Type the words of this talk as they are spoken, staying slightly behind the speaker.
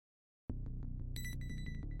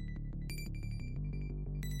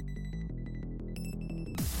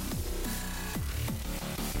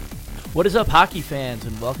What is up, hockey fans,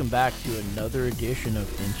 and welcome back to another edition of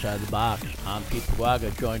Inside the Box. I'm Pete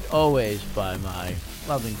Paguaga, joined always by my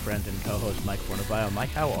loving friend and co-host Mike Fornabayo. Mike,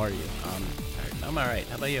 how are you? I'm all right.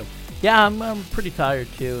 How about you? Yeah, I'm pretty tired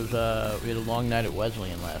too. We had a long night at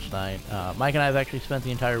Wesleyan last night. Mike and I have actually spent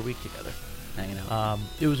the entire week together. Hanging out.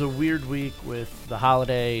 It was a weird week with the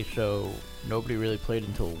holiday, so nobody really played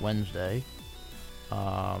until Wednesday.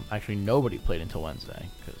 Actually, nobody played until Wednesday,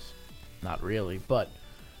 because not really, but...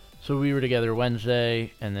 So we were together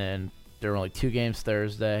Wednesday, and then there were only 2 games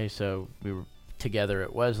Thursday, so we were together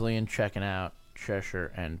at Wesleyan, checking out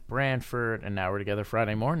Cheshire and Brantford, and now we're together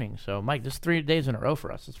Friday morning. So, Mike, this is 3 days in a row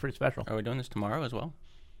for us. It's pretty special. Are we doing this tomorrow as well?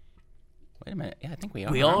 Wait a minute. Yeah, I think we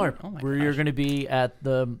are. We are. Oh my We're going to be at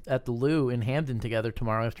the Lou in Hamden together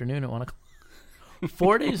tomorrow afternoon at 1 o'clock.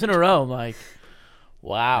 4 days in a row, Mike.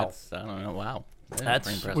 Wow. I don't know. Wow. That's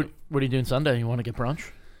pretty impressive. What are you doing Sunday? You want to get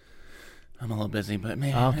brunch? I'm a little busy, but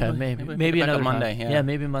maybe. Okay, maybe another Monday. time. Yeah,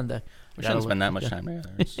 maybe Monday. We shouldn't spend that much time together.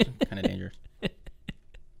 It's kind of dangerous.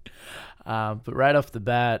 But right off the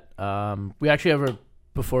bat, we actually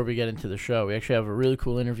before we get into the show, we actually have a really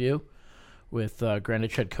cool interview with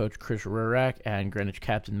Greenwich head coach Chris Rurak and Greenwich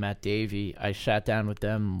captain Matt Davey. I sat down with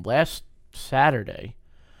them last Saturday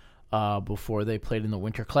before they played in the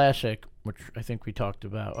Winter Classic, which I think we talked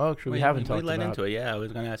about. Oh, actually, we haven't talked about. We led into it. Yeah, I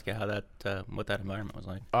was going to ask you how what that environment was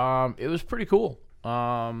like. It was pretty cool.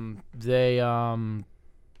 They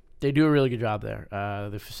do a really good job there.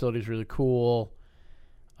 The facility's really cool.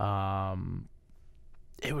 It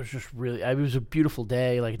was just really. It was a beautiful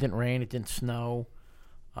day. Like, it didn't rain, it didn't snow.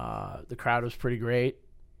 The crowd was pretty great.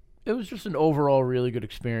 It was just an overall really good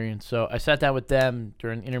experience. So I sat down with them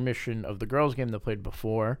during intermission of the girls' game that played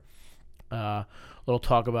before. A little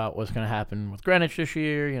talk about what's going to happen with Greenwich this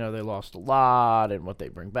year. You know, they lost a lot and what they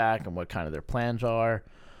bring back and what kind of their plans are.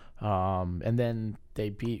 And then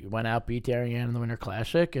they went out, beat Darien in the Winter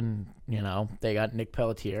Classic, and, you know, they got Nick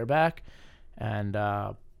Pelletier back. And,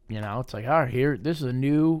 you know, it's like, all right, this is a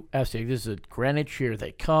new FC. This is a Greenwich. Here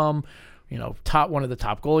they come. You know, one of the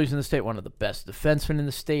top goalies in the state, one of the best defensemen in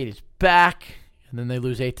the state is back. And then they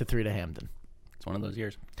lose 8-3 to Hamden. It's one of those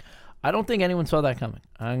years. I don't think anyone saw that coming.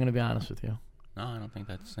 I'm going to be honest with you. No, I don't think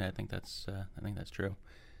that's. I think that's true.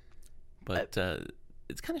 But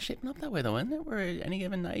it's kind of shaping up that way, though, isn't it? Where any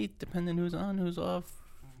given night, depending who's on, who's off,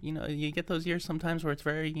 you know, you get those years sometimes where it's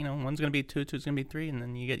very, you know, one's going to be 2, two's going to be 3, and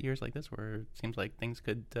then you get years like this where it seems like things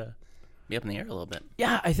could be up in the air a little bit.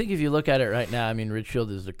 Yeah, I think if you look at it right now, I mean, Ridgefield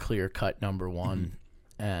is the clear-cut number one,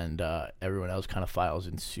 and everyone else kind of files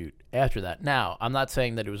in suit after that. Now, I'm not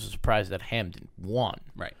saying that it was a surprise that Hamden won.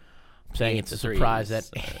 Right. I'm saying it's a surprise that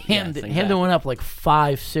Hamden went up like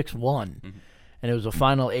 5-6-1, and it was a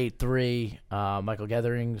final 8-3. Michael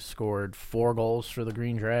Gethering scored 4 goals for the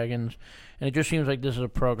Green Dragons, and it just seems like this is a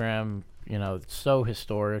program, you know, so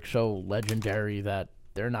historic, so legendary that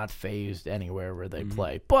they're not phased anywhere where they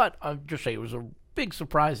play. But I'll just say it was a big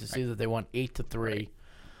surprise to see that they won 8-3.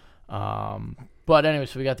 But anyway,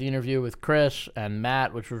 so we got the interview with Chris and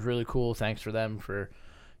Matt, which was really cool. Thanks for them for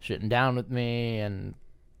sitting down with me. And,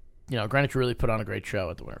 you know, Greenwich really put on a great show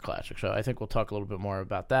at the Winter Classic. So I think we'll talk a little bit more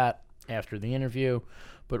about that after the interview.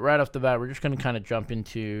 But right off the bat, we're just going to kind of jump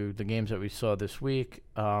into the games that we saw this week.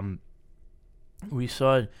 We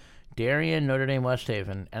saw Darien, Notre Dame, West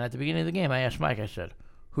Haven. And at the beginning of the game, I asked Mike, I said,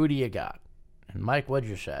 who do you got? And Mike, what'd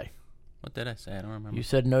you say? What did I say? I don't remember. You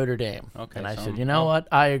said Notre Dame. Okay. And I said, you know what?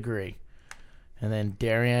 I agree. And then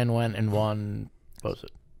Darien went and won, what was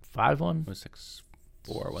it, 5-1? It was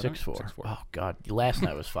 6-4, wasn't 6-4. it? 6-4. Oh, God. Last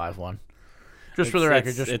night was 5-1 Just for the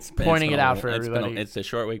record, just pointing it out for everybody. It's a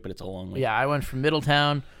short week, but it's a long week. Yeah, I went from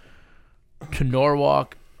Middletown to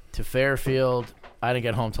Norwalk to Fairfield. I didn't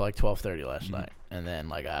get home till like 12:30 last night. And then,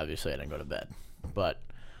 like, obviously I didn't go to bed. But,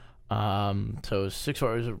 so it was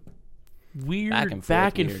 6-4. It was a weird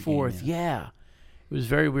back and forth. Game, yeah. It was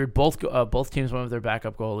very weird. Both teams went with their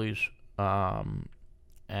backup goalies.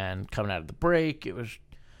 And coming out of the break, it was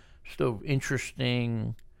still an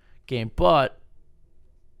interesting game. But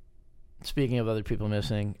speaking of other people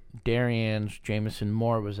missing, Darien's Jamison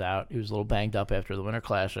Moore was out. He was a little banged up after the Winter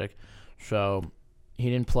Classic, so he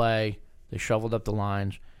didn't play. They shoveled up the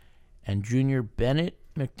lines, and junior Bennett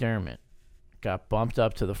McDermott got bumped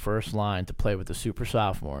up to the first line to play with the super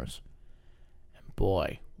sophomores. And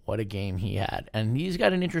boy, what a game he had. And he's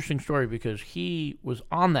got an interesting story because he was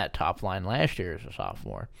on that top line last year as a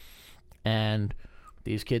sophomore. And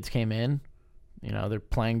these kids came in. You know, they're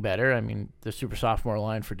playing better. I mean, the super sophomore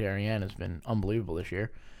line for Darien has been unbelievable this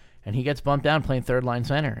year. And he gets bumped down playing third line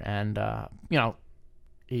center. And, you know,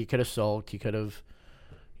 he could have sulked. He could have,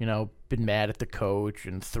 been mad at the coach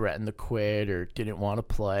and threatened to quit or didn't want to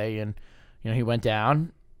play. And, he went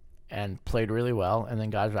down and played really well and then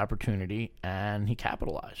got his opportunity and he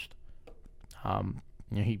capitalized. I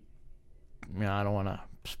don't want to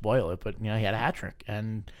spoil it, but, he had a hat trick.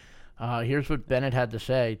 And here's what Bennett had to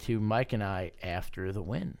say to Mike and I after the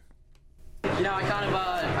win. I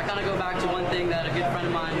kind of go back to one thing that a good friend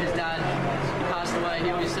of mine, his dad, he passed away. He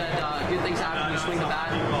always said, good things happen when you swing the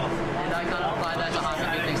bat. And I kind of applied that to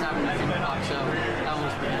hockey. Good things happen when you swing the puck. So that one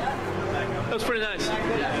was pretty nice. That was pretty nice.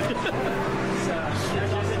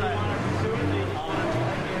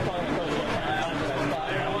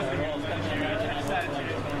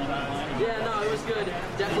 Yeah, no, it was good.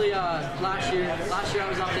 Definitely last year I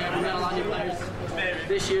was out there. We met a lot of new players.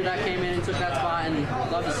 This year that came in and took that spot,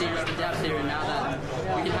 and love to see just the depth here. And now that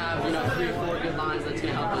we can have 3 or 4 good lines, that's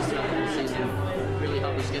going to help us throughout the season. Really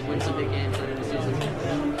help us win some big games later in the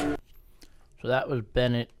season. So that was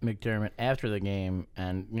Bennett McDermott after the game,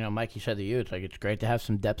 and Mikey said to you, it's great to have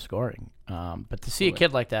some depth scoring, but to see a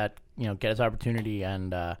kid like that, get his opportunity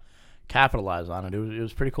and capitalize on it, it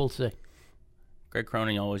was pretty cool to see. Greg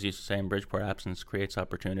Cronin always used to say in Bridgeport, absence creates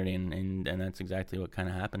opportunity, and that's exactly what kind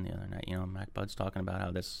of happened the other night. Mac Bud's talking about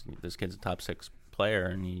how this kid's a top 6 player,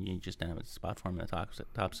 and you just didn't have a spot for him in the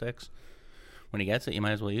top 6. When he gets it, you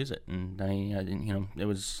might as well use it. And it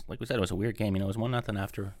was, like we said, it was a weird game. It was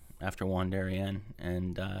 1-0 after one Darien,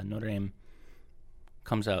 and Notre Dame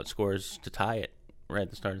comes out, scores to tie it right at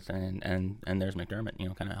the start of the thing, and there's McDermott,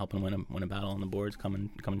 kind of helping win a battle on the boards, coming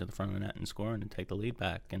to the front of the net and scoring and take the lead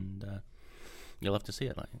back, and you'll have to see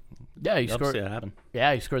it. He scored. To see it happen.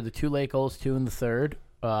 Yeah, he scored the 2 late goals, 2 in the third.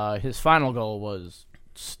 His final goal was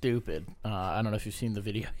stupid. I don't know if you've seen the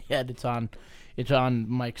video yet. It's on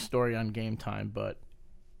Mike's story on Game Time, but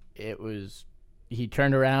he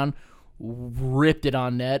turned around, ripped it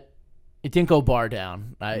on net. It didn't go bar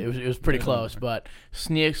down. It was pretty close, but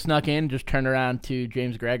snuck in, just turned around to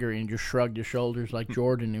James Gregory and just shrugged his shoulders like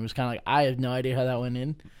Jordan. It was kind of like, I have no idea how that went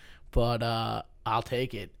in, but I'll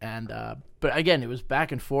take it. And but again, it was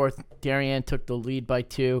back and forth. Darien took the lead by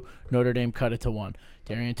 2. Notre Dame cut it to 1.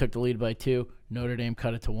 Darien took the lead by 2. Notre Dame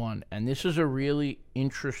cut it to 1. And this is a really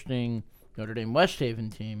interesting Notre Dame West Haven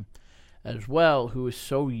team as well, who is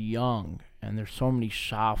so young. And there's so many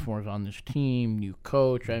sophomores on this team, new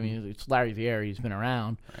coach. I mean, it's Larry Vieri. He's been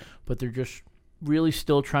around. Right. But they're just really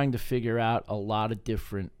still trying to figure out a lot of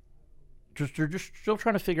different – they're just still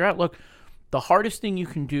trying to figure out, look, the hardest thing you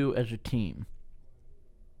can do as a team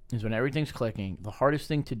is when everything's clicking, the hardest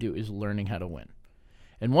thing to do is learning how to win.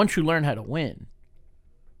 And once you learn how to win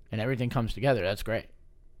and everything comes together, that's great.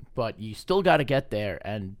 But you still got to get there.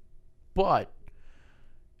 But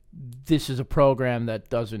this is a program that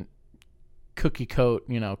doesn't cookie coat,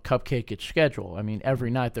 cupcake its schedule. I mean,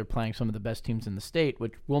 every night they're playing some of the best teams in the state,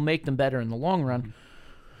 which will make them better in the long run. Mm-hmm.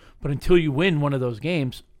 But until you win one of those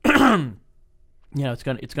games, it's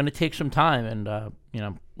gonna take some time. And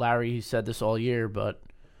Larry, he said this all year, but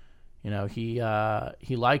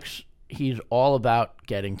he's all about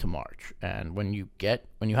getting to March. And when you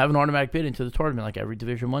have an automatic bid into the tournament, like every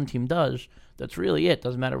Division I team does, that's really it.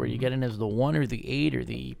 Doesn't matter where you get in as the 1 or the 8 or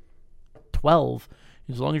the 12.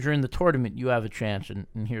 As long as you're in the tournament, you have a chance. And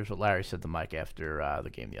here's what Larry said to Mike after the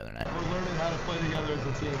game the other night. We're learning how to play together as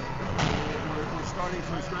a team. We're starting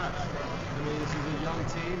from scratch. I mean, this is a young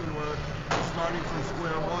team, and we're starting from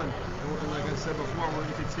square one. And like I said before, we're going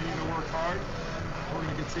to continue to work hard. We're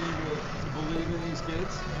going to continue to believe in these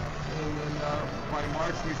kids. And then by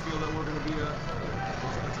March, we feel that we're going to be a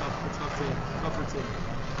tough team, tougher team.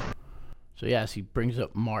 So, yes, he brings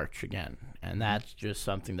up March again, and that's just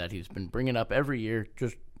something that he's been bringing up every year.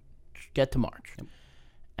 Just get to March. Yep.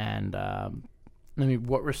 And,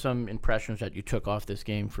 what were some impressions that you took off this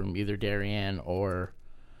game from either Darien or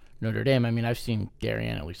Notre Dame? I mean, I've seen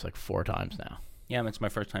Darien at least 4 times now. Yeah, it's my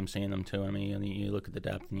first time seeing them, too. I mean, you look at the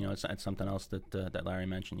depth, and, it's something else that Larry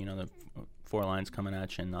mentioned. The 4 lines coming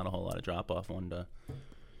at you and not a whole lot of drop-off, one to,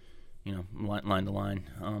 line to line.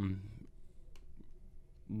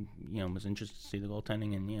 Was interested to see the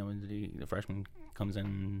goaltending, and the freshman comes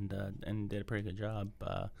in and did a pretty good job.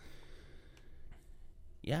 I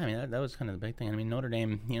mean that was kind of the big thing. I mean Notre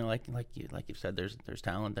Dame, like you've said, there's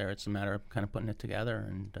talent there. It's a matter of kind of putting it together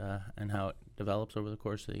and how it develops over the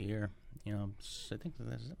course of the year. I think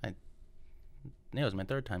it was my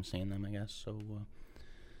 3rd time seeing them, I guess. So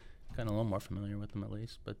kind of a little more familiar with them at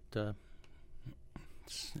least, but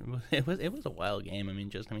it was a wild game.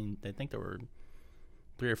 I think there were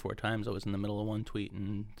 3 or 4 times I was in the middle of one tweet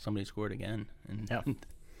and somebody scored again. And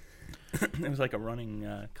It was like a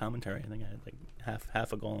running commentary. I think I had like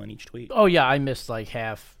half a goal in each tweet. Oh yeah, I missed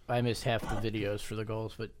half the videos for the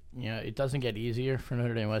goals, but it doesn't get easier for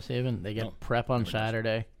Notre Dame West Haven. They get prep on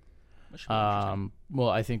Saturday. Well,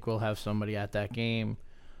 I think we'll have somebody at that game.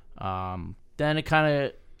 Then it kind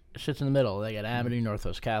of sits in the middle. They get Amity,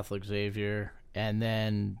 Northwest Catholic, Xavier, and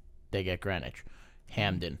then they get Greenwich,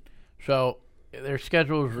 Hamden. So their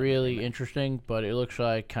schedule is really interesting, but it looks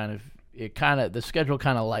like the schedule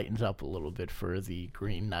kind of lightens up a little bit for the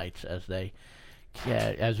Green Knights as we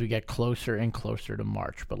get closer and closer to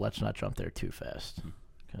March. But let's not jump there too fast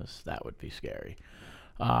because that would be scary.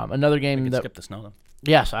 Another game that skip the snow though.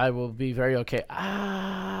 Yes, I will be very okay.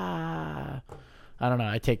 I don't know.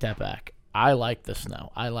 I take that back. I like the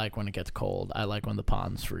snow. I like when it gets cold. I like when the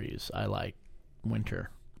ponds freeze. I like winter.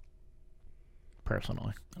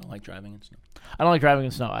 Personally, I don't like driving in snow. I don't like driving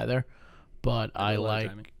in snow either, but I like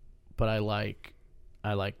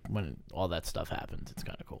when all that stuff happens. It's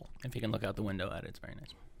kind of cool. If you can look out the window at it, it's very nice.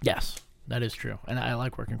 Yes, that is true, and I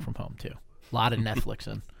like working from home too. A lot of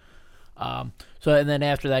Netflixing. And then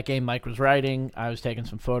after that game, Mike was writing. I was taking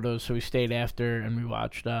some photos, so we stayed after and we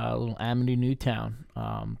watched a little Amity Newtown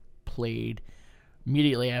played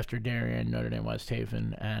immediately after Darien, Notre Dame West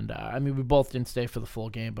Haven, and we both didn't stay for the full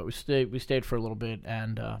game, but we stayed for a little bit.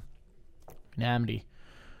 And in Amity,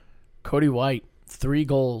 Cody White, 3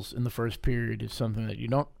 goals in the first period is something that you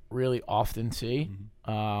don't really often see,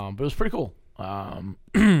 but it was pretty cool.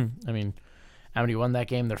 Amity won that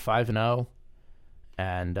game. They're 5-0.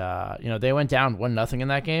 And, they went down 1-0 in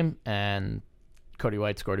that game, and Cody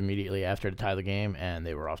White scored immediately after to tie the game, and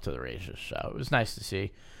they were off to the races. So it was nice to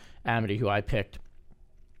see Amity, who I picked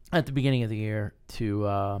at the beginning of the year to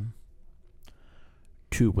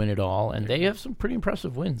win it all. And they have some pretty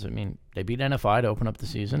impressive wins. They beat NFI to open up the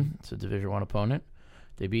season. It's a Division I opponent.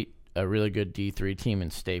 They beat a really good D3 team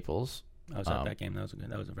in Staples. I was at that game.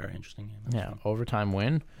 That was a very interesting game. Yeah, overtime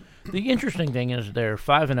win. The interesting thing is they're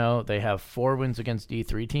 5-0. They have 4 wins against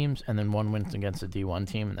D3 teams, and then 1 win against a D1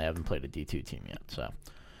 team, and they haven't played a D2 team yet. So,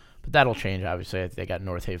 but that'll change. Obviously, they got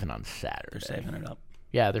North Haven on Saturday. They're saving it up.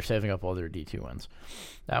 Yeah, they're saving up all their D2 wins.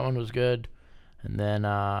 That one was good. And then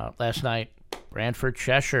last night, Brantford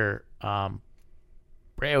Cheshire.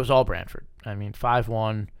 It was all Brantford.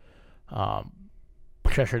 5-1.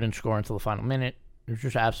 Cheshire didn't score until the final minute. It was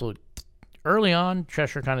just absolute. Early on,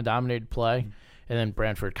 Cheshire kind of dominated play, and then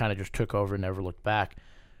Brantford kind of just took over and never looked back.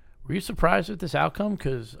 Were you surprised with this outcome?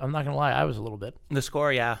 Because I'm not going to lie, I was a little bit. The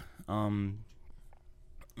score, yeah. It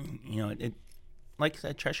like I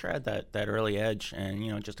said, Cheshire had that early edge,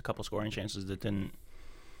 and just a couple scoring chances that didn't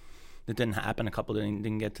happen. A couple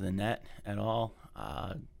didn't get to the net at all.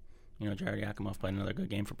 Jared Yakimov played another good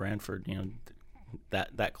game for Brantford.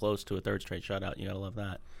 That close to a third straight shutout, you gotta love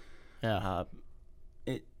that. Yeah.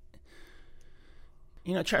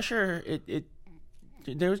 Cheshire,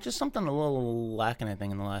 there was just something a little lacking, I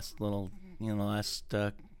think, in the last what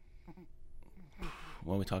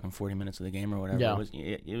are we talking, 40 minutes of the game or whatever. Yeah.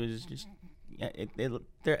 It was just,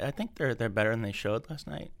 I think they're better than they showed last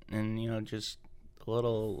night, and just a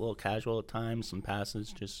little casual at times, some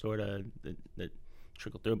passes just sort of that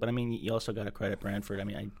trickled through. But you also got to credit Brantford.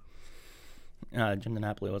 Jim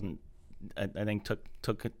DiNapoli wasn't. I think took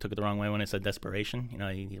it the wrong way when I said desperation.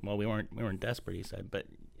 We weren't desperate, he said, but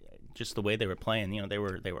just the way they were playing. They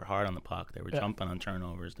were hard on the puck. They were jumping on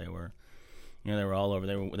turnovers. They were all over.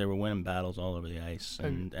 They were winning battles all over the ice,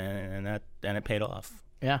 and it paid off.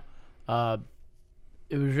 Yeah,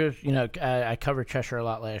 it was just I covered Cheshire a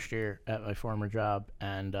lot last year at my former job,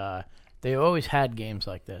 and they always had games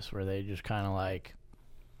like this where they just kind of like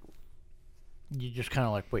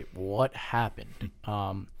wait, what happened?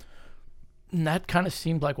 And that kind of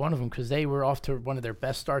seemed like one of them because they were off to one of their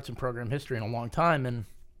best starts in program history in a long time. And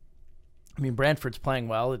Brantford's playing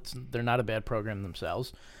well. They're not a bad program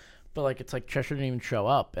themselves, but it's like Cheshire didn't even show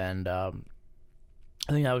up. And I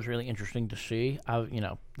think that was really interesting to see.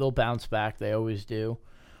 They'll bounce back. They always do.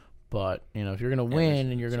 But if you're gonna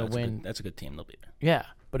win and you're gonna win, that's a good team. They'll be there. Yeah,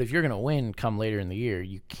 but if you're gonna win come later in the year,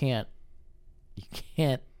 you can't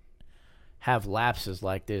have lapses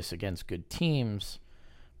like this against good teams.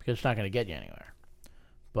 Because it's not going to get you anywhere.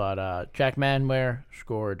 But Jack Manware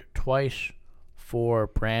scored twice for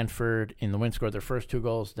Brantford in the win, scored their first 2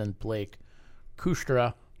 goals. Then Blake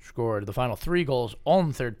Kustra scored the final 3 goals all in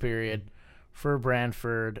the third period for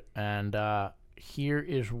Brantford. And here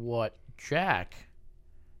is what Jack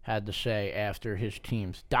had to say after his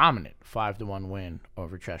team's dominant 5-1 win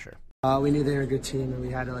over Cheshire. We knew they were a good team, and we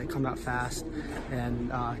had to come out fast. And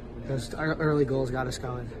those early goals got us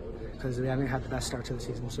going. Because we haven't had the best start to the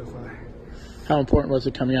season so far. How important was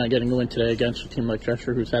it coming out and getting a win today against a team like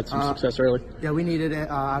Cheshire, who's had some success early? Yeah, we needed it.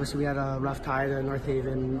 Obviously, we had a rough tie to North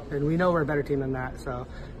Haven, and we know we're a better team than that, so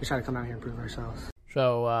we try to come out here and prove ourselves.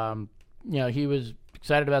 So, he was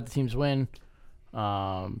excited about the team's win.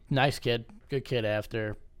 Nice kid, good kid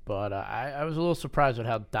after, but I was a little surprised at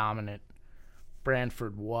how dominant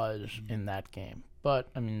Brantford was in that game. But,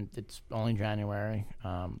 I mean, it's only January.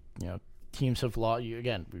 Teams have lost.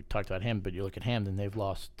 Again, we talked about him, but you look at Hamden, they've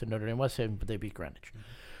lost to Notre Dame West Haven, but they beat Greenwich.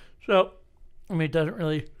 So, I mean, it doesn't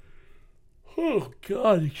really. Oh,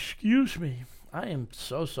 God, excuse me. I am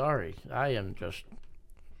so sorry. I am just.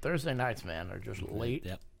 Thursday nights, man, are just late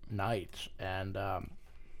nights. And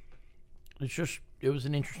it was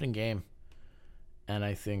an interesting game. And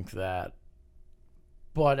I think that.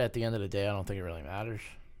 But at the end of the day, I don't think it really matters.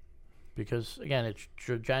 Because, again, it's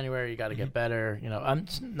January, you got to get better. I'm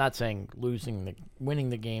not saying winning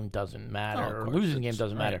the game doesn't matter or losing the game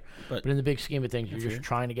doesn't matter. But in the big scheme of things, you're just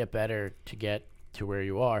trying to get better to get to where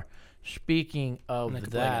you are. Speaking of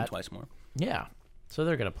that. Play again twice more. Yeah. So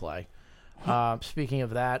they're going to play. Speaking of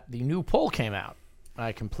that, the new poll came out.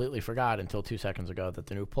 I completely forgot until 2 seconds ago that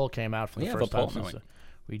the new poll came out for the first time since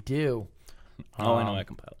we do. I know I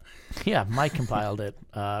compiled it. Yeah, Mike compiled it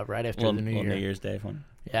right after the New Year. New Year's Day one.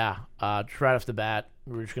 Yeah, just right off the bat,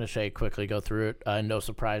 we're just going to quickly go through it. No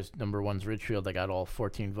surprise, number 1's Ridgefield. They got all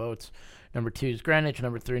 14 votes. Number 2 is Greenwich.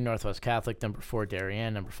 Number 3, Northwest Catholic. Number 4,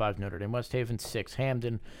 Darien. Number 5, Notre Dame West Haven. 6,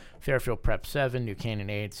 Hamden. Fairfield Prep 7. New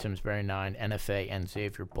Canaan 8. Simsbury 9. NFA and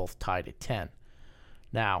Xavier both tied at 10.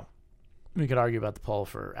 Now, we could argue about the poll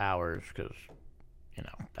for hours because,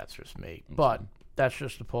 that's just me. But that's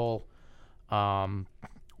just the poll.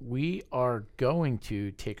 We are going to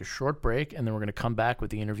take a short break, and then we're going to come back with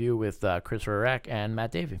the interview with Chris Rurak and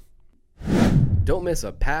Matt Davey. Don't miss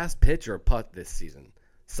a pass, pitch, or putt this season.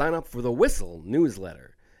 Sign up for the Whistle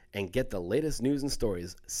newsletter and get the latest news and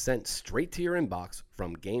stories sent straight to your inbox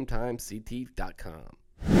from GameTimeCT.com.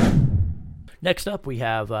 Next up, we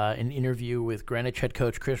have an interview with Greenwich head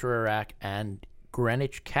coach Chris Rurak and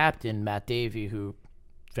Greenwich captain Matt Davey, who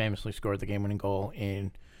famously scored the game-winning goal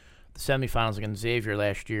in the semifinals against Xavier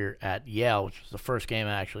last year at Yale, which was the first game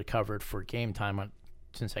I actually covered for Game Time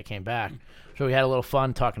since I came back. So we had a little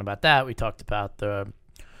fun talking about that. We talked about the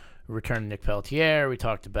return of Nick Pelletier. We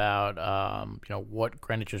talked about what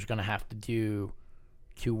Greenwich is going to have to do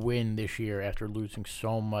to win this year after losing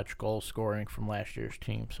so much goal scoring from last year's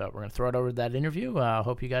team. So we're going to throw it over to that interview.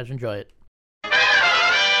 Hope you guys enjoy it.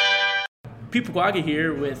 Pete Pugwaga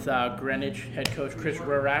here with Greenwich head coach Chris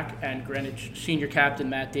Rurak and Greenwich senior captain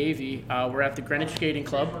Matt Davey. We're at the Greenwich Skating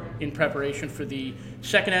Club in preparation for the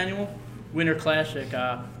second annual Winter Classic.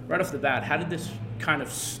 Right off the bat, how did this kind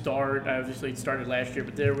of start? Obviously, it started last year,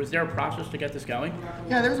 but was there a process to get this going?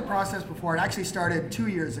 Yeah, there was a process before. It actually started 2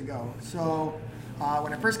 years ago. So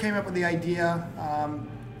when I first came up with the idea,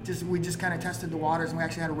 we just kind of tested the waters, and we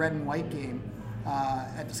actually had a red and white game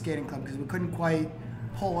at the skating club because we couldn't quite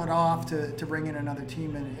pull it off to bring in another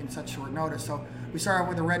team in such short notice. So we started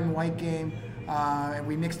with a red and white game, and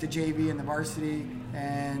we mixed the JV and the varsity,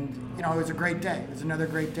 and it was a great day. It was another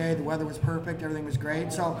great day. The weather was perfect. Everything was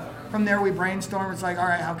great. So from there we brainstormed. It's like, all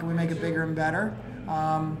right, how can we make it bigger and better?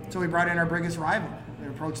 So we brought in our biggest rival. We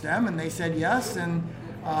approached them, and they said yes, and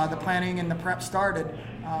the planning and the prep started.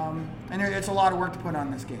 And it's a lot of work to put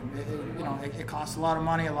on this game. It costs a lot of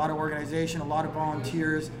money, a lot of organization, a lot of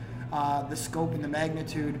volunteers. The scope and the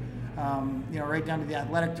magnitude, right down to the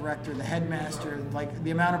athletic director, the headmaster, like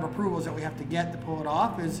the amount of approvals that we have to get to pull it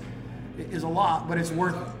off is a lot, but it's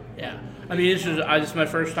worth it. Yeah. I mean, this is my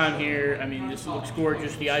first time here. I mean, this looks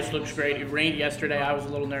gorgeous. The ice looks great. It rained yesterday. I was a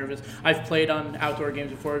little nervous. I've played on outdoor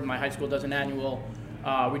games before. My high school does an annual.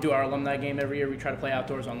 We do our alumni game every year. We try to play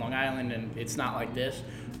outdoors on Long Island, and it's not like this.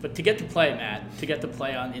 But to get to play, Matt,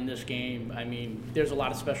 in this game, I mean, there's a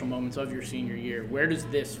lot of special moments of your senior year. Where does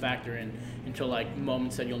this factor into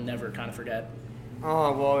moments that you'll never kind of forget?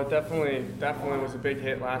 Oh, well, it definitely was a big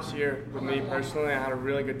hit last year. With me personally, I had a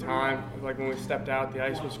really good time. Like when we stepped out, the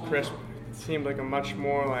ice was crisp. It seemed like a much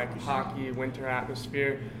more hockey winter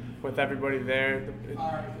atmosphere with everybody there.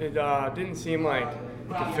 It didn't seem like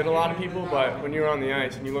it could fit a lot of people, but when you were on the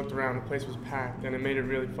ice and you looked around, the place was packed, and it made it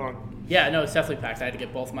really fun. Yeah, no, it's definitely packed. I had to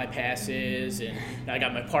get both my passes, and I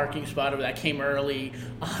got my parking spot over that. I came early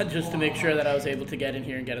just to make sure that I was able to get in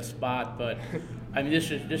here and get a spot. But I mean,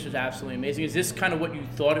 this is absolutely amazing. Is this kind of what you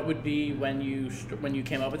thought it would be when you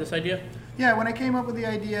came up with this idea? Yeah, when I came up with the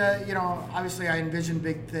idea, obviously I envisioned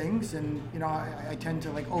big things, and I tend to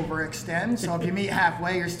overextend. So if you meet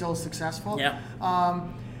halfway, you're still successful. Yeah.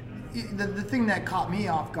 The thing that caught me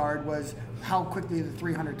off guard was how quickly the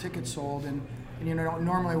 300 tickets sold, and And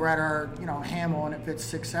normally we're at our Hamel and it fits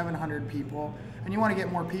 600-700 people, and you want to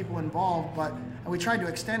get more people involved. And we tried to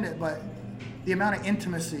extend it, but the amount of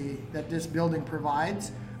intimacy that this building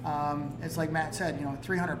provides, it's like Matt said,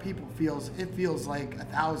 300 people feels like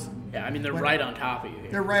 1,000. Yeah, I mean they're right on top of you.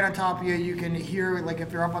 They're right on top of you. You can hear, like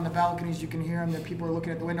if you're up on the balconies, you can hear them. That people are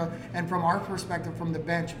looking at the window. And from our perspective, from the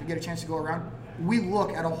bench, if you get a chance to go around, we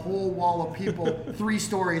look at a whole wall of people 3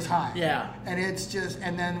 stories high. Yeah. And it's just,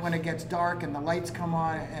 and then when it gets dark and the lights come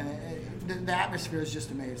on, and the atmosphere is just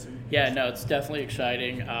amazing. Yeah, no, it's definitely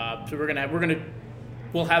exciting. So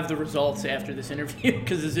we'll have the results after this interview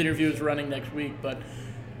because this interview is running next week. But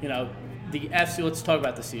the FC. Let's talk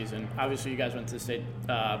about the season. Obviously, you guys went to the state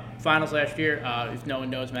finals last year. If no one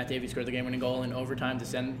knows, Matt Davies scored the game-winning goal in overtime to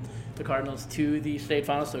send the Cardinals to the state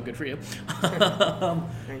finals. So good for you.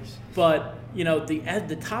 Thanks. But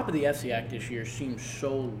the top of the FCAC this year seems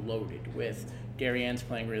so loaded with Darienne's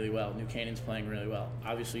playing really well. New Canaan's playing really well.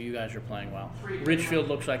 Obviously, you guys are playing well. Ridgefield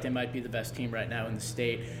looks like they might be the best team right now in the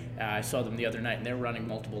state. I saw them the other night, and they're running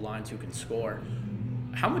multiple lines who can score.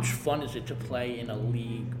 How much fun is it to play in a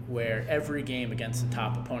league where every game against the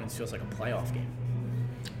top opponents feels like a playoff game?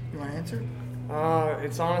 You want to answer?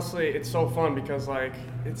 It's so fun because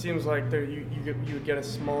it seems like you get a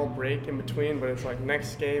small break in between, but it's like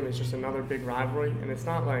next game is just another big rivalry, and it's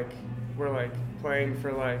not like we're playing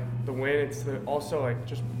for the win. It's also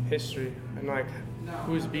just history and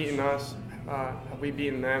who's beaten us, have we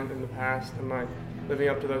beaten them in the past, and living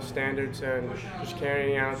up to those standards and just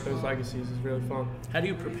carrying out those legacies is really fun. How do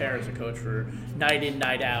you prepare as a coach for night in,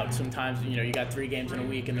 night out? Sometimes, you got 3 games in a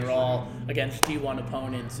week and they're all against D1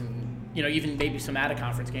 opponents and, even maybe some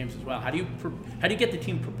out-of-conference games as well. How do you get the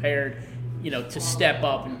team prepared, to step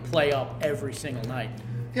up and play up every single night?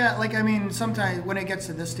 Yeah, sometimes when it gets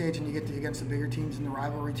to this stage and you get against the bigger teams and the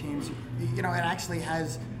rivalry teams, it actually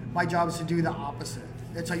has, my job is to do the opposite.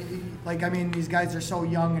 It's these guys are so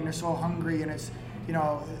young and they're so hungry, and it's,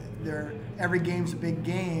 every game's a big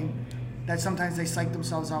game, that sometimes they psych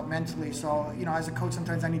themselves out mentally. So, as a coach,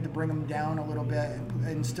 sometimes I need to bring them down a little bit and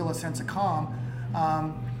instill a sense of calm.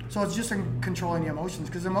 So it's just in controlling the emotions,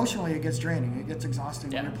 because emotionally it gets draining. It gets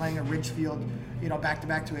exhausting when you're playing a Ridgefield,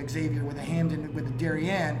 back-to-back to Xavier with a Hamden, with a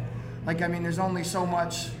Darien. There's only so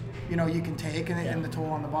much, you can take and the toll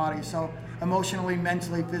on the body. So emotionally,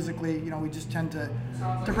 mentally, physically, we just tend to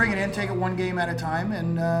bring it in, take it one game at a time,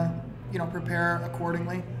 and prepare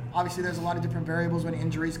accordingly. Obviously, there's a lot of different variables when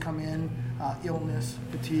injuries come in, illness,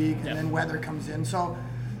 fatigue, and then weather comes in. So,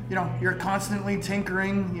 you're constantly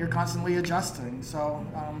tinkering, you're constantly adjusting. So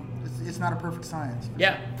it's not a perfect science.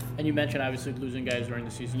 Yeah, and you mentioned obviously losing guys during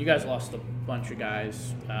the season. You guys lost a bunch of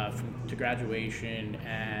guys to graduation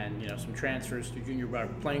and some transfers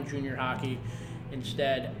to playing junior hockey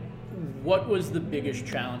instead. What was the biggest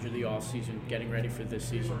challenge of the off season getting ready for this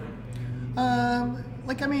season?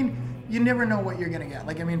 You never know what you're going to get.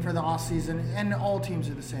 For the off season, and all teams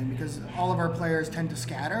are the same because all of our players tend to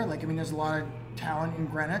scatter. There's a lot of talent in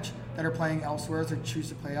Greenwich that are playing elsewhere or choose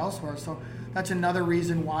to play elsewhere. So that's another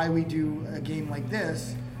reason why we do a game like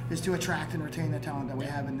this, is to attract and retain the talent that we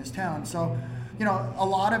have in this town. So, a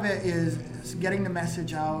lot of it is getting the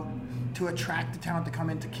message out to attract the talent to come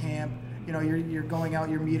into camp. You're going out,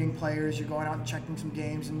 you're meeting players, you're going out and checking some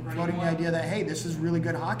games and floating the idea that, hey, this is really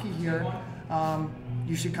good hockey here.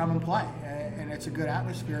 You should come and play, and it's a good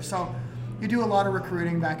atmosphere. So you do a lot of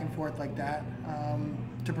recruiting back and forth like that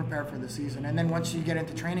to prepare for the season. And then once you get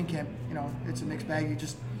into training camp, it's a mixed bag.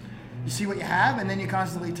 You see what you have, and then you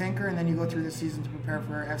constantly tinker, and then you go through the season to prepare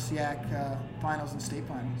for FCAC finals and state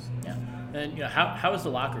finals. Yeah. And how has the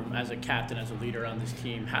locker room, as a captain, as a leader on this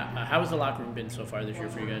team, how has the locker room been so far this year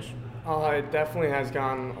for you guys? It definitely has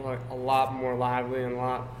gone a lot more lively and a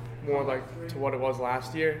lot more to what it was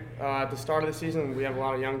last year. At the start of the season, we have a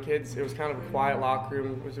lot of young kids. It was kind of a quiet locker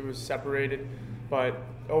room because it was separated. But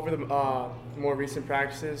over the more recent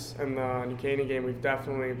practices and the New Canaan game, we've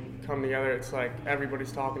definitely come together. It's like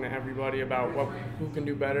everybody's talking to everybody about who can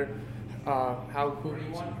do better, how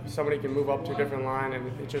somebody can move up to a different line,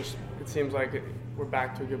 and it seems like we're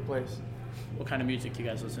back to a good place. What kind of music do you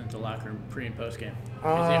guys listen to locker room pre and post game?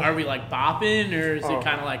 Are we bopping, or is it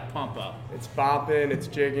kind of pump up? It's bopping, it's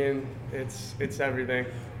jigging, it's everything.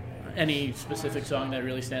 Any specific song that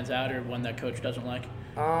really stands out, or one that coach doesn't like?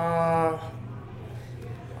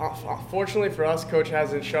 Fortunately for us, coach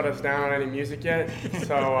hasn't shut us down on any music yet.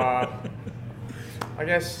 So I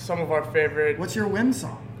guess some of our favorite. What's your win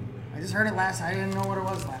song? I just heard it I didn't know what it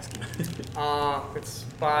was last game. It's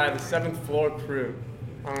by the 7th Floor Crew.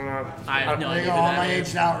 I don't know. I have no idea. All my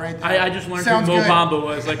aged out right there. I just learned who Mo Bamba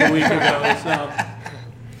was a week ago. So.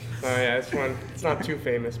 Yeah, it's It's not too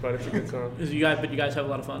famous, but it's a good song. But you guys have a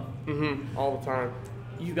lot of fun? Mm-hmm. All the time.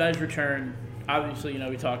 You guys return, obviously,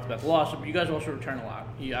 we talked about the loss, but you guys also return a lot.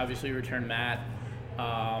 You obviously return Matt,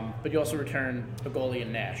 but you also return a goalie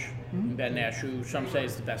in Nash, Ben Nash, who some say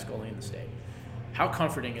is the best goalie in the state. How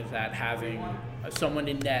comforting is that, having someone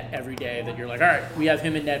in net every day that you're like, all right, we have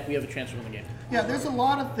him in net, we have a chance to win the game? Yeah, there's a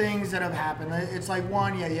lot of things that have happened. It's like,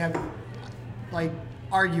 one, you have, like,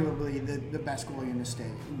 arguably the best goalie in the state,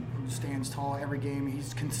 who stands tall every game.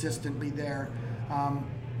 He's consistently there.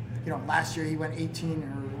 Last year he went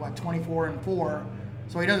 24-4,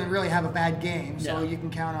 so he doesn't really have a bad game. So you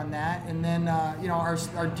can count on that. And then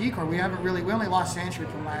our decor, we only lost Santry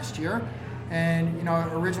from last year, and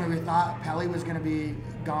originally we thought Pelly was going to be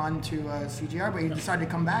gone to CGR, but he decided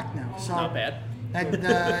to come back now. So not bad.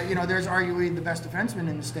 There's arguably the best defenseman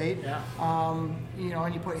in the state. Yeah.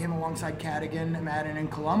 And you put him alongside Cadigan, Madden,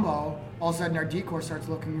 and Colombo, all of a sudden our decor starts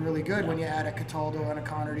looking really good when you add a Cataldo and a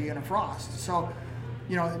Connerty and a Frost. So,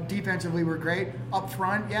 defensively we're great. Up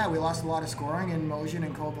front, we lost a lot of scoring in Mosian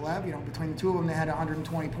and Kovalev. Between the two of them, they had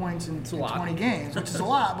 120 points in 20 games, which is a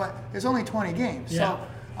lot, but it's only 20 games. Yeah.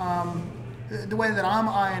 So, the way that I'm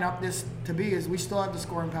eyeing up this to be is we still have the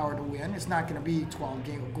scoring power to win. It's not going to be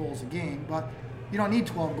 12 goals a game, but you don't need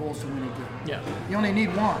 12 goals to win a game. Yeah. You only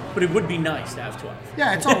need one. But it would be nice to have 12.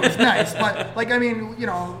 Yeah, it's always nice. But,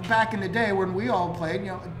 back in the day when we all played,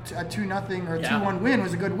 a 2-0 or a 2-1 win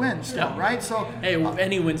was a good win still, right? So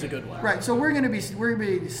any win's a good one. Right. So we're gonna be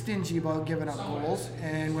stingy about giving up goals,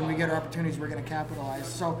 and when we get our opportunities, we're gonna capitalize.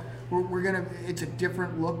 So it's a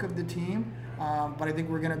different look of the team. But I think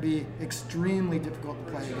we're going to be extremely difficult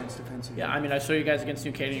to play against defensively. Yeah, I saw you guys against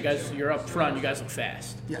New Canaan. You're up front. You guys look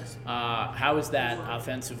fast. Yes. How is that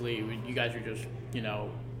offensively? You guys are just,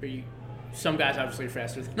 some guys obviously are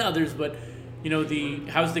faster than others, but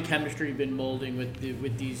how's the chemistry been molding with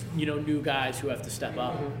these new guys who have to step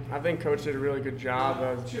up? I think Coach did a really good job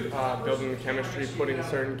of building the chemistry, putting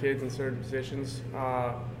certain kids in certain positions.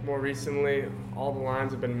 More recently, all the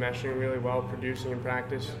lines have been meshing really well, producing in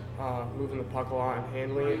practice, moving the puck a lot and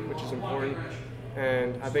handling it, which is important.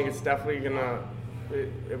 And I think it's definitely gonna.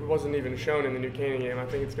 It wasn't even shown in the New Canaan game. I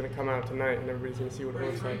think it's going to come out tonight, and everybody's going to see what it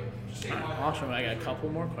looks like. Awesome. I got a couple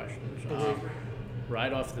more questions.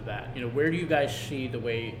 Right off the bat, where do you guys see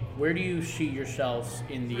where do you see yourselves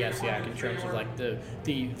in the SCAC in terms of like the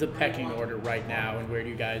pecking order right now, and where do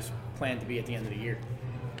you guys plan to be at the end of the year?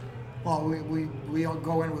 Well, we all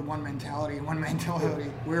go in with one mentality.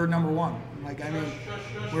 We're number one.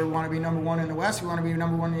 We want to be number one in the West. We want to be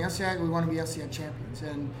number one in the SCAC. We want to be SCAC champions.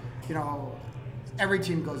 And, every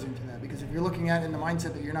team goes into that, because if you're looking at it in the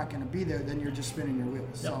mindset that you're not going to be there, then you're just spinning your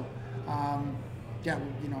wheels. Yep. So,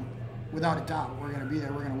 without a doubt, we're going to be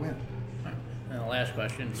there. We're going to win. And the last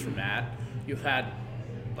question is for Matt. You've had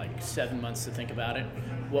 7 months to think about it.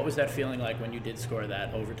 What was that feeling like when you did score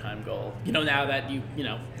that overtime goal? Now that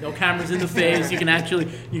no cameras in the face, you can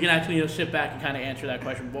actually sit back and kind of answer that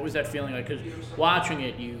question. What was that feeling like? Because watching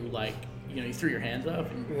it, you threw your hands up,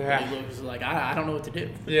 and it was like, I don't know what to do.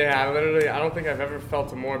 Yeah, I don't think I've ever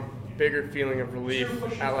felt a more bigger feeling of relief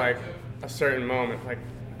at a certain moment.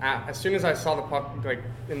 As soon as I saw the puck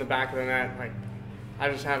in the back of the net, I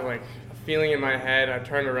just had a feeling in my head. I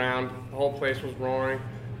turned around, the whole place was roaring,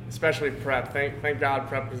 especially Prep. Thank God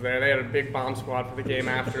Prep was there. They had a big bomb squad for the game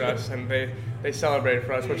after us, and they celebrated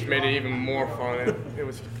for us, which made it even more fun.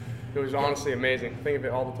 It was honestly amazing. I think of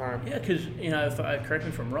it all the time. Yeah, because correct me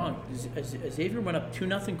if I'm wrong, Xavier went up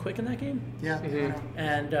 2-0 quick in that game. Yeah. Mm-hmm.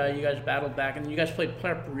 And you guys battled back, and you guys played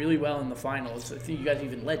Prep really well in the finals. I think you guys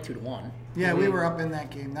even led 2-1. Yeah, we were up in that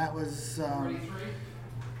game. That was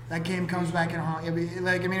that game comes back in haunt. It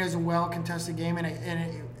was a well contested game, and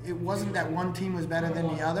it wasn't that one team was better than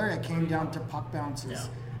the other. It came down to puck bounces. Yeah.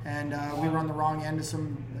 And we were on the wrong end of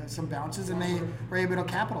some bounces, and they were able to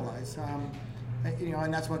capitalize.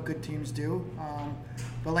 And that's what good teams do.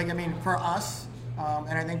 But for us,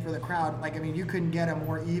 and I think for the crowd, you couldn't get a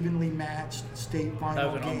more evenly matched state final game.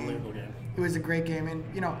 That was an unbelievable game. It was a great game, and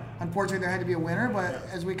unfortunately there had to be a winner. But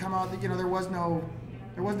as we come out, there was no.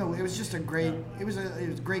 It was just a great. Yeah. It was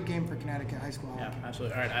a great game for Connecticut high school hockey. Yeah,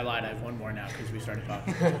 absolutely. All right, I lied. I have one more now because we started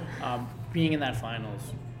talking. Being in that finals,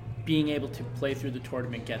 being able to play through the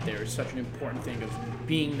tournament, get there is such an important thing of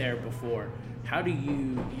being there before. How do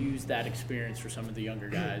you use that experience for some of the younger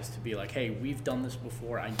guys to be like, hey, we've done this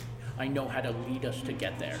before. I know how to lead us to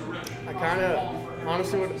get there. I kind of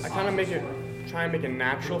try and make it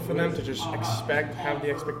natural for them to just have the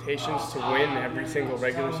expectations to win every single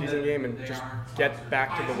regular season game and just get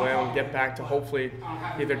back to the well and get back to hopefully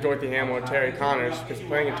either Dorothy Hamill or Terry Connors, because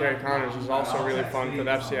playing in Terry Connors is also really fun for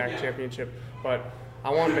the FCAC championship. But I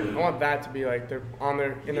want that to be like they're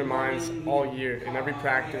in their minds all year. In every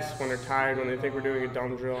practice, when they're tired, when they think we're doing a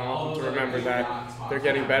dumb drill, I want them to remember that they're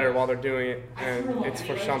getting better while they're doing it, and it's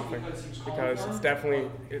for something. Because it's definitely,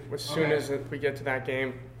 as soon as we get to that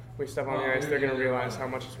game, we step on the ice, they're going to realize how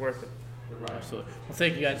much it's worth it. Absolutely. Well,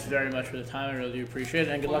 thank you guys very much for the time. I really do appreciate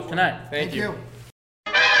it, and good luck tonight. Thank you.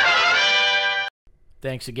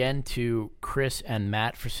 Thanks again to Chris and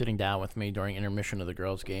Matt for sitting down with me during intermission of the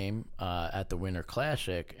girls' game at the Winter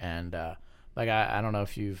Classic. And I don't know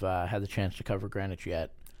if you've had the chance to cover Greenwich yet.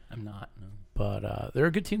 I'm not, no. But they're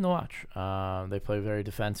a good team to watch. They play very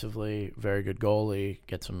defensively, very good goalie,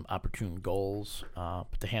 get some opportune goals.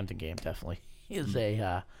 But the Hampton game definitely is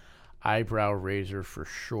a eyebrow raiser for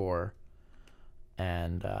sure.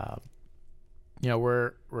 And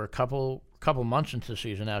we're a couple months into the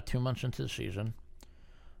season now, 2 months into the season.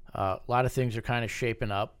 A lot of things are kind of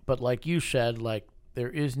shaping up, but like you said, like there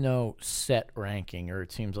is no set ranking, or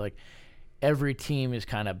it seems like every team is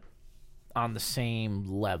kind of on the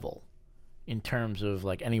same level in terms of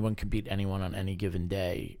like anyone can beat anyone on any given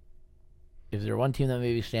day. Is there one team that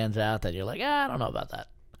maybe stands out that you're like, I don't know about that?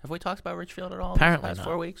 Have we talked about Richfield at all? Apparently in the past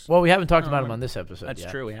not. 4 weeks? Well, we haven't talked about them on this episode. That's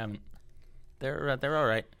yet. true. We haven't. They're all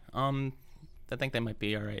right. I think they might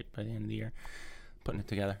be all right by the end of the year, putting it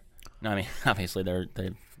together. No, I mean obviously they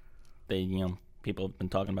people have been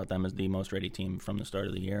talking about them as the most ready team from the start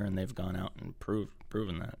of the year, and they've gone out and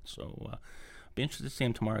proven that. So, be interested to see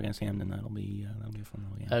them tomorrow against Hamden. That'll be a fun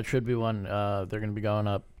little game. That should be one. They're going to be going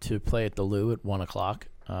up to play at the Lou at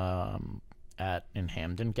 1:00 in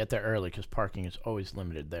Hamden. Get there early because parking is always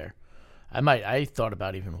limited there. I thought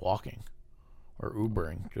about even walking or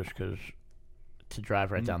Ubering just because to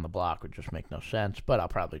drive right down the block would just make no sense. But I'll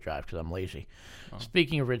probably drive because I'm lazy. Oh.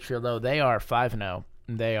 Speaking of Richfield, though, they are 5-0.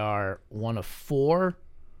 They are one of 4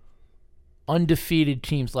 undefeated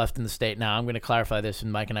teams left in the state. Now, I'm going to clarify this,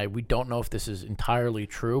 and Mike and I, we don't know if this is entirely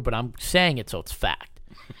true, but I'm saying it so it's fact.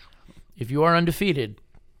 If you are undefeated,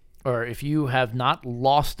 or if you have not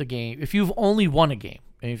lost a game, if you've only won a game,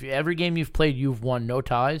 and if every game you've played you've won, no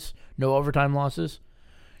ties, no overtime losses,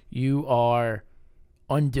 you are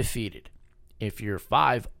undefeated. If you're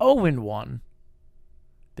 5-0-1,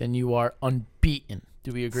 then you are unbeaten.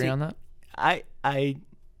 Do we agree on that?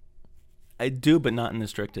 I do, but not in the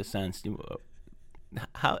strictest sense.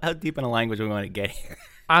 How deep in a language do we want to get here?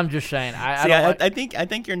 I'm just saying. I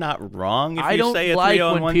think you're not wrong if you say a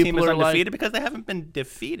 3-0-1 team is undefeated because they haven't been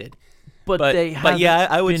defeated. But they haven't. But yeah,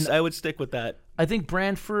 I would stick with that. I think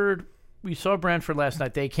Brantford. We saw Brantford last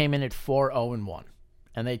night. They came in at 4-0-1,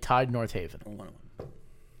 and they tied North Haven.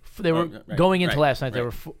 They were going into last night. They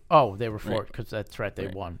were they were 4 because that's right. They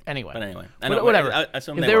won anyway. But anyway, whatever. If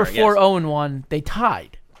they were 4-0-1, they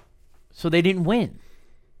tied, so they didn't win.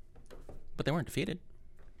 But they weren't defeated.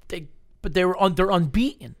 They're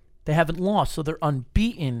unbeaten. They haven't lost, so they're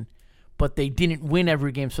unbeaten. But they didn't win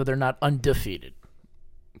every game, so they're not undefeated.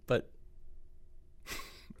 But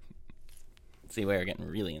see, we're getting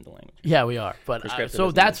really into language. Yeah, we are. But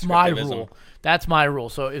so that's my rule. That's my rule.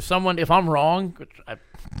 So if I'm wrong, which I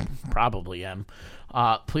probably am,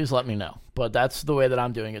 please let me know. But that's the way that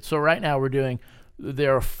I'm doing it. So right now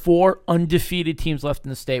there are 4 undefeated teams left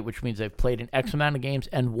in the state, which means they've played an X amount of games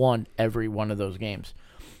and won every one of those games.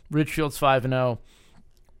 Richfield's 5-0.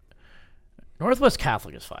 Northwest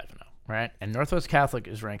Catholic is 5-0, right? And Northwest Catholic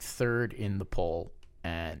is ranked 3rd in the poll.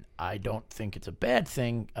 And I don't think it's a bad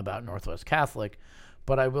thing about Northwest Catholic,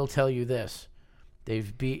 but I will tell you this.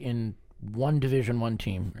 They've beaten one Division I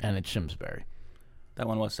team, and it's Simsbury. That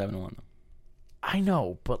one was 7-1, though. I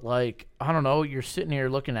know, but, I don't know. You're sitting here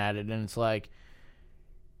looking at it, and it's like,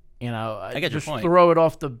 I get just your point. throw it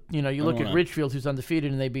off the, you look at Richfield, who's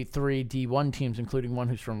undefeated, and they beat 3 D1 teams, including one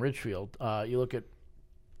who's from Richfield. You look at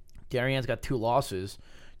Darienne's got 2 losses.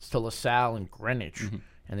 It's to LaSalle and Greenwich. Mm-hmm.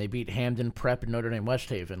 And they beat Hamden Prep and Notre Dame West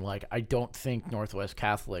Haven. I don't think Northwest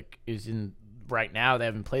Catholic is in right now. They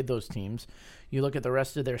haven't played those teams. You look at the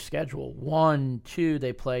rest of their schedule. 1, 2,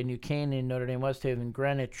 they play New Canaan, Notre Dame West Haven,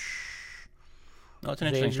 Greenwich. No, it's an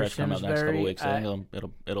interesting stretch coming up the next couple of weeks. I think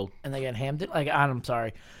it'll. And they get Hamden. I'm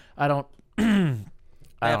sorry, I don't.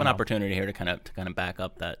 I have an opportunity here to kind of back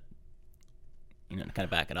up that. To kind of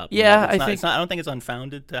back it up. Yeah, I don't think it's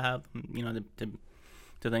unfounded to have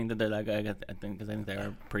to think that they're that guy. I think they're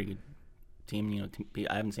a pretty good team.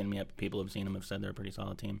 I haven't seen them yet. But people have seen them, have said they're a pretty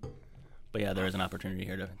solid team. But yeah, there is an opportunity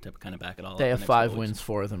here to kind of back it all up. They have 5 wins.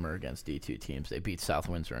 4 of them are against D2 teams. They beat South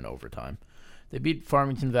Windsor in overtime. They beat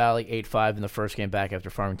Farmington Valley 8-5 in the first game back after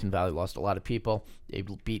Farmington Valley lost a lot of people. They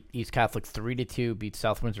beat East Catholic 3-2, beat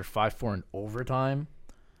South Windsor 5-4 in overtime.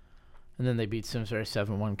 And then they beat Simsbury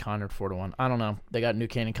 7-1, Conard 4-1. I don't know. They got New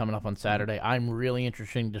Canaan coming up on Saturday. I'm really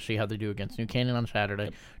interested to see how they do against New Canaan on Saturday.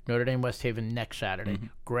 Yep. Notre Dame West Haven next Saturday.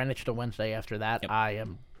 Greenwich the Wednesday after that. Yep. I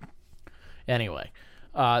am. Anyway,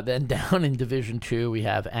 then down in Division II, we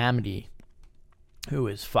have Amity, who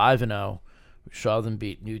is 5-0. We saw them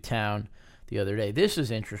beat Newtown the other day. This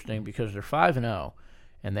is interesting because they're 5-0.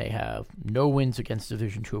 And they have no wins against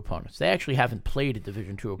Division II opponents. They actually haven't played a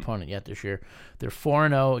Division II opponent yet this year. They're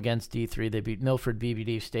 4-0 against D3. They beat Milford,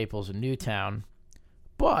 BBD, Staples, and Newtown.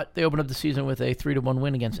 But they opened up the season with a 3-1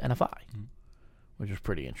 win against NFI, which is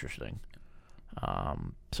pretty interesting.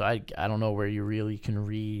 So I don't know where you really can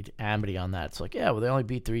read Amity on that. It's like, yeah, well, they only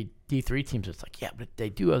beat 3 D3 teams. It's like, yeah, but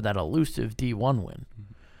they do have that elusive D1 win,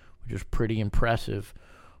 which is pretty impressive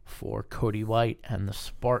for Cody White and the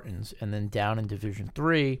Spartans. And then down in Division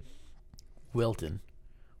III, Wilton,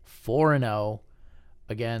 4-0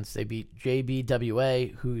 against, they beat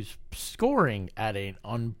JBWA, who's scoring at an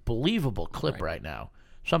unbelievable clip right now.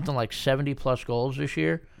 Something like 70-plus goals this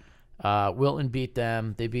year. Wilton beat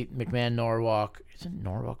them. They beat McMahon Norwalk. Is it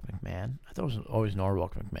Norwalk McMahon? I thought it was always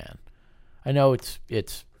Norwalk McMahon. I know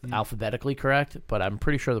it's alphabetically correct, but I'm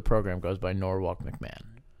pretty sure the program goes by Norwalk McMahon.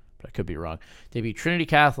 But I could be wrong. They beat Trinity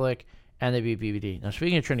Catholic, and they beat BBD. Now,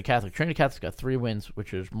 speaking of Trinity Catholic got 3 wins,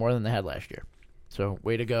 which is more than they had last year. So,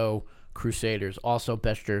 way to go, Crusaders. Also,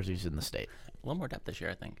 best jerseys in the state. A little more depth this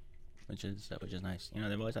year, I think, which is nice. You know,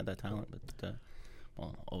 they've always had that talent, but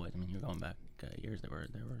always. I mean, you're going back years. They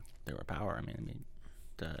were power. I mean,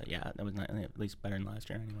 yeah, that was at least better than last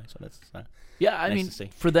year anyway. So that's nice to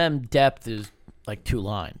see. For them, depth is like 2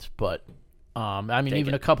 lines, but.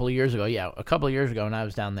 A couple of years ago, when I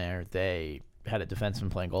was down there, they had a defenseman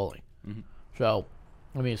playing goalie. So,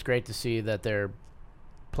 it's great to see that they're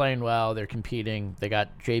playing well, they're competing. They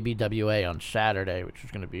got JBWA on Saturday, which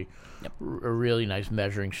is going to be a really nice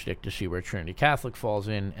measuring stick to see where Trinity Catholic falls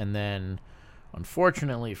in. And then,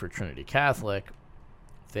 unfortunately for Trinity Catholic,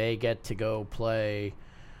 they get to go play...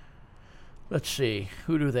 Let's see,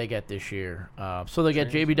 who do they get this year? So they get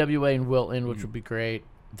JBWA and Wilton, which would be great.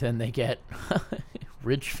 Then they get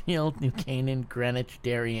Ridgefield, New Canaan, Greenwich,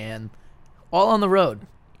 Darien, all on the road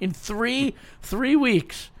in 3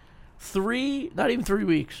 weeks. Not even 3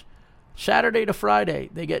 weeks. Saturday to Friday,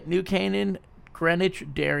 they get New Canaan, Greenwich,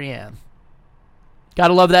 Darien.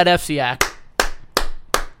 Gotta love that FCAC.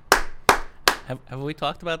 Have we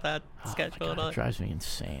talked about that schedule at all? It drives me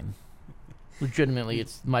insane. Legitimately,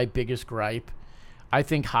 it's my biggest gripe. I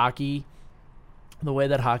think hockey, the way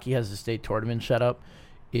that hockey has the state tournament set up,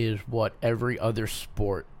 is what every other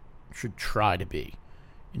sport should try to be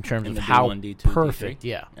in terms of how D1, D2, perfect,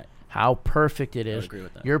 D3? How perfect it is. I agree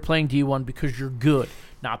with that. You're playing D1 because you're good,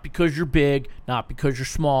 not because you're big, not because you're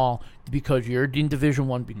small, because you're in Division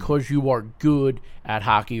I, because you are good at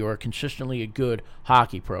hockey or consistently a good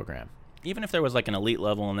hockey program. Even if there was like an elite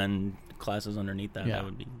level and then classes underneath that, that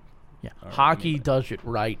would be... Yeah, hockey does it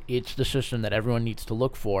right. It's the system that everyone needs to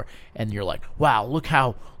look for, and you're like, wow, look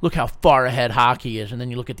how far ahead hockey is, and then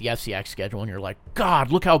you look at the FCAC schedule, and you're like,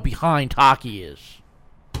 God, look how behind hockey is.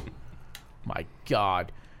 My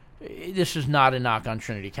God. This is not a knock on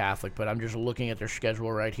Trinity Catholic, but I'm just looking at their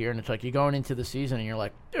schedule right here, and it's like you're going into the season, and you're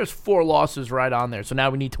like, there's 4 losses right on there, so now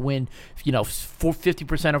we need to win,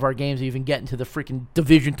 50% of our games to even get into the freaking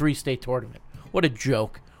Division III state tournament. What a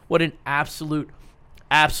joke. What an absolute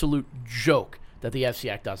joke that the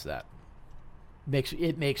FCAC does that.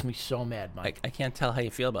 It makes me so mad, Mike. I can't tell how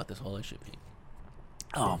you feel about this whole issue, Pete.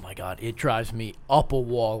 Oh, my God. It drives me up a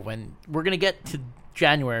wall when we're going to get to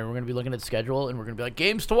January and we're going to be looking at the schedule and we're going to be like,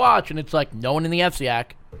 games to watch. And it's like, no one in the FCAC.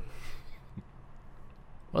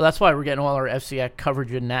 Well, that's why we're getting all our FCAC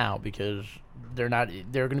coverage in now, because there are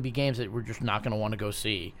going to be games that we're just not going to want to go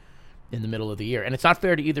see in the middle of the year. And it's not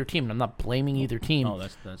fair to either team. And I'm not blaming either team. Oh,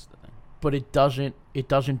 that's the thing. But it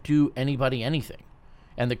doesn't do anybody anything.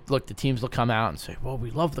 And the teams will come out and say, well,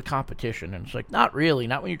 we love the competition. And it's like, not really.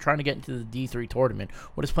 Not when you're trying to get into the D3 tournament.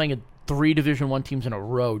 What does playing 3 Division I teams in a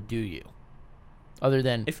row do you? Other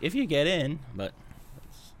than... If you get in, but...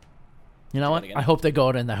 You know what? I hope they go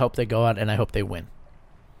out, and I hope they go out, and I hope they win.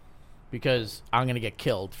 Because I'm going to get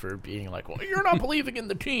killed for being like, well, you're not believing in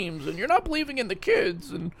the teams, and you're not believing in the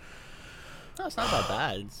kids. And no, it's not about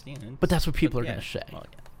that. But that's what people are going to say. Well,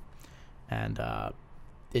 yeah. And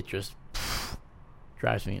it just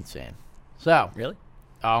drives me insane. So really,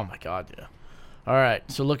 oh my God, yeah. All right,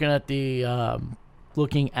 so looking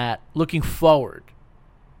forward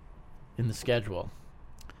in the schedule,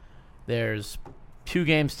 there's 2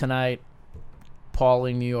 games tonight: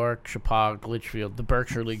 Pauling, New York, Chappaqua, Litchfield, the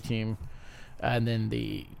Berkshire League team, and then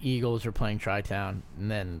the Eagles are playing Tri-Town, and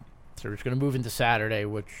then So we're just going to move into Saturday,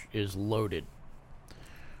 which is loaded.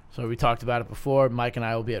 So we talked about it before. Mike and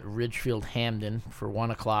I will be at Ridgefield Hamden for 1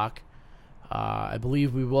 o'clock. I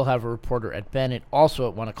believe we will have a reporter at Bennett. Also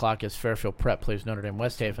at 1 o'clock as Fairfield Prep plays Notre Dame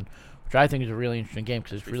West Haven, which I think is a really interesting game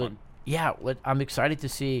because it's really fun. Yeah, I'm excited to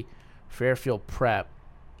see Fairfield Prep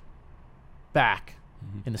back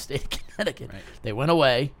in the state of Connecticut. Right. They went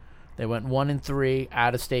away. They went 1-3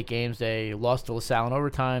 out-of-state games. They lost to LaSalle in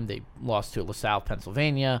overtime. They lost to LaSalle,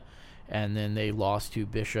 Pennsylvania, and then they lost to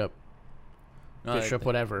Bishop.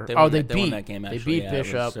 Whatever. They won that game. Actually. They beat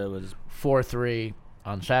Bishop 4-3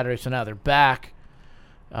 on Saturday. So now they're back.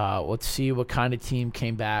 Let's see what kind of team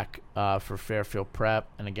came back for Fairfield Prep.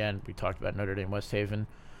 And again, we talked about Notre Dame West Haven.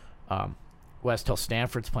 West Hill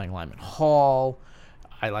Stanford's playing Lyman Hall.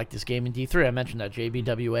 I like this game in D3. I mentioned that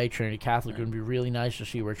JBWA, Trinity Catholic, would be really nice to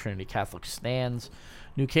see where Trinity Catholic stands.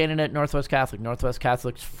 New Canaan at Northwest Catholic. Northwest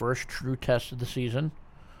Catholic's first true test of the season.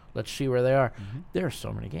 Let's see where they are. There are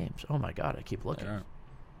so many games. Oh, my God. I keep looking.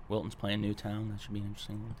 Wilton's playing Newtown. That should be an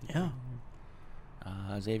interesting one.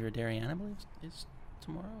 Yeah. Xavier Darien, I believe, is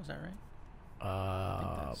tomorrow. Is that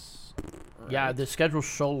right? Yeah, the schedule's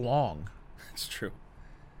so long. That's true.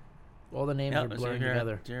 All the names are blurring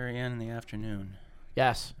together. Darien in the afternoon.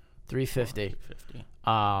 Yes, 3:50.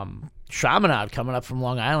 Chaminade coming up from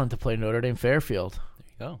Long Island to play Notre Dame Fairfield. There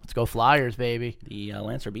you go. Let's go Flyers, baby. The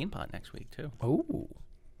Lancer Beanpot next week, too. Ooh,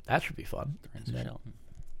 that should be fun.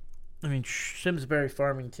 I mean, Simsbury,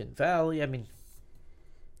 Farmington Valley. I mean,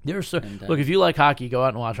 there's so look, if you like hockey, go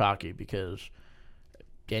out and watch hockey because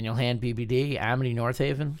Daniel Hand, BBD, Amity, North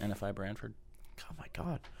Haven. NFI Brantford. Oh, my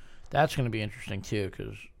God. That's going to be interesting, too,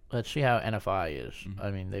 because let's see how NFI is.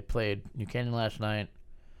 I mean, they played New Canaan last night.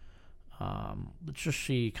 Let's just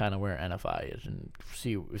see kind of where NFI is and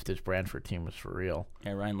see if this Brantford team was for real.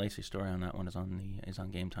 Yeah, Ryan Lacey's story on that one is on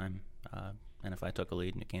Game Time. NFI took a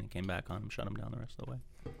lead, New Canaan came back on him, shut him down the rest of the way.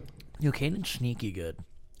 New Canaan's sneaky good.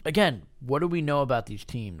 Again, what do we know about these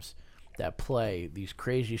teams that play these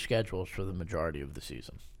crazy schedules for the majority of the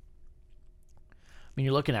season? I mean,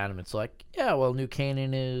 you're looking at them, it's like, yeah, well, New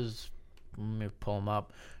Canaan is... Let me pull them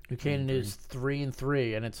up. New Canaan is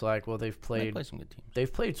 3-3, and it's like, well, they've played some good teams.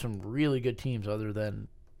 They've played some really good teams, other than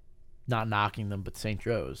not knocking them, but St.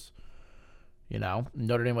 Joe's. You know,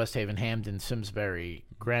 Notre Dame, West Haven, Hamden, Simsbury,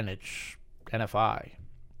 Greenwich, NFI,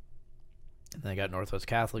 and then they got Northwest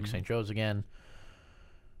Catholic, St. Joe's again.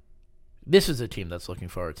 This is a team that's looking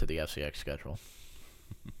forward to the FCX schedule.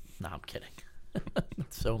 No, I'm kidding.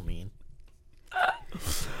 That's so mean.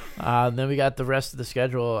 Then we got the rest of the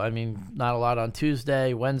schedule. I mean, not a lot on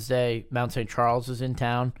Tuesday. Wednesday, Mount St. Charles is in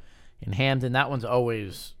town in Hamden. That one's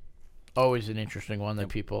always an interesting one that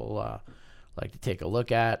people like to take a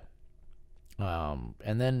look at. And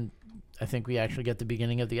then I think we actually get the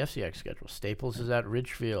beginning of the FCX schedule. Staples is at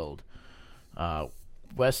Ridgefield.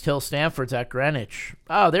 West Hill Stanford's at Greenwich.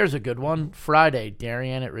 Oh, there's a good one. Friday,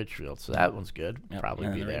 Darien at Ridgefield. So that one's good. Yep. Probably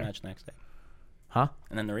and be there. Rematch next day. Huh?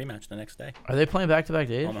 And then the rematch the next day. Are they playing back-to-back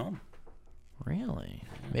days? Oh, no. Really? Yeah.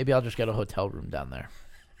 Maybe I'll just get a hotel room down there.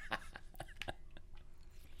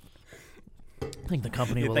 I think the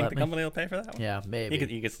company will let me. You think the company will pay for that one? Yeah, maybe.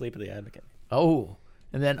 You could sleep at the Advocate. Oh.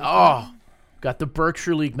 And then, got the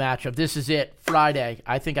Berkshire League matchup. This is it. Friday.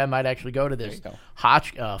 I think I might actually go to this. There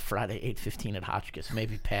you go. Friday, 8:15 at Hotchkiss.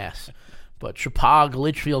 Maybe pass. But Chippewa,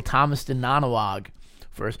 Litchfield, Thomaston, Nonawag.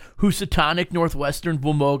 First, Housatonic, Northwestern,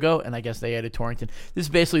 Wamogo, and I guess they added Torrington. This is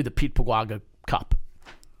basically the Pete Paguaga Cup.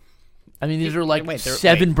 I mean, these are like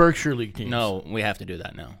seven Berkshire League teams. No, we have to do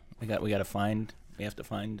that now. We have to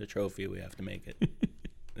find a trophy. We have to make it.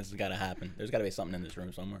 This has got to happen. There's got to be something in this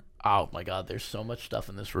room somewhere. Oh my God, there's so much stuff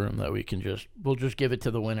in this room that we'll just give it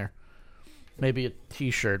to the winner. Maybe a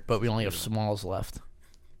T-shirt, but we only have smalls left.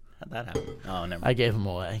 How'd that happen? Oh, never mind. I gave them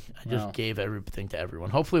away. I just gave everything to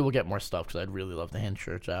everyone. Hopefully we'll get more stuff because I'd really love to hand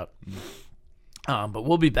shirts out. But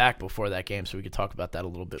we'll be back before that game so we could talk about that a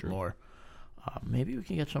little bit more. Maybe we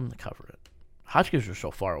can get someone to cover it. Hotchkiss are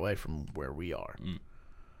so far away from where we are.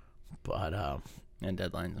 But and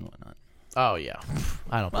deadlines and whatnot. Oh, yeah.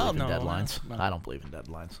 I don't believe in deadlines. No. I don't believe in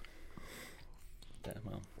deadlines.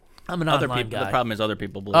 Well, I'm an online guy. The problem is other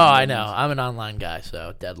people believe in deadlines. I know. I'm an online guy,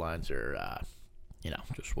 so deadlines are...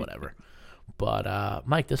 just whatever. But,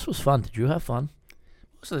 Mike, this was fun. Did you have fun?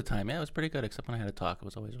 Most of the time, yeah, it was pretty good, except when I had to talk. It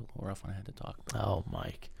was always a little rough when I had to talk. Oh,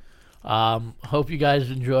 Mike. Hope you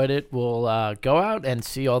guys enjoyed it. We'll go out and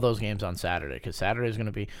see all those games on Saturday, because Saturday is going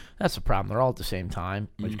to be – that's the problem. They're all at the same time,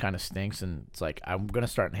 which kind of stinks. And it's like I'm going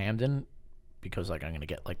to start in Hamden because, like, I'm going to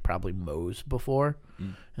get, like, probably Moe's before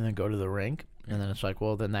and then go to the rink. And then it's like,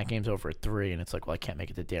 well, then that game's over at 3. And it's like, well, I can't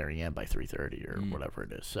make it to Darien by 3:30 or whatever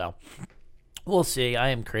it is. So – We'll see. I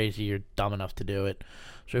am crazy. You're dumb enough to do it.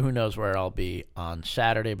 So who knows where I'll be on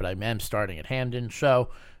Saturday, but I am starting at Hamden. So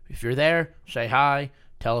if you're there, say hi,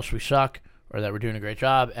 tell us we suck or that we're doing a great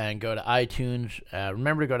job, and go to iTunes.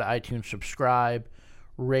 Remember to go to iTunes, subscribe,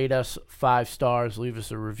 rate us 5 stars, leave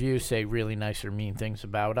us a review, say really nice or mean things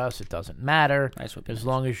about us. It doesn't matter as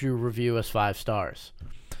long as you review us 5 stars.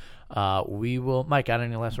 We will. Mike, got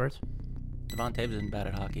any last words? Devon Taves isn't bad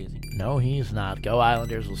at hockey, is he? No, he's not. Go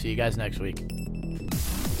Islanders. We'll see you guys next week.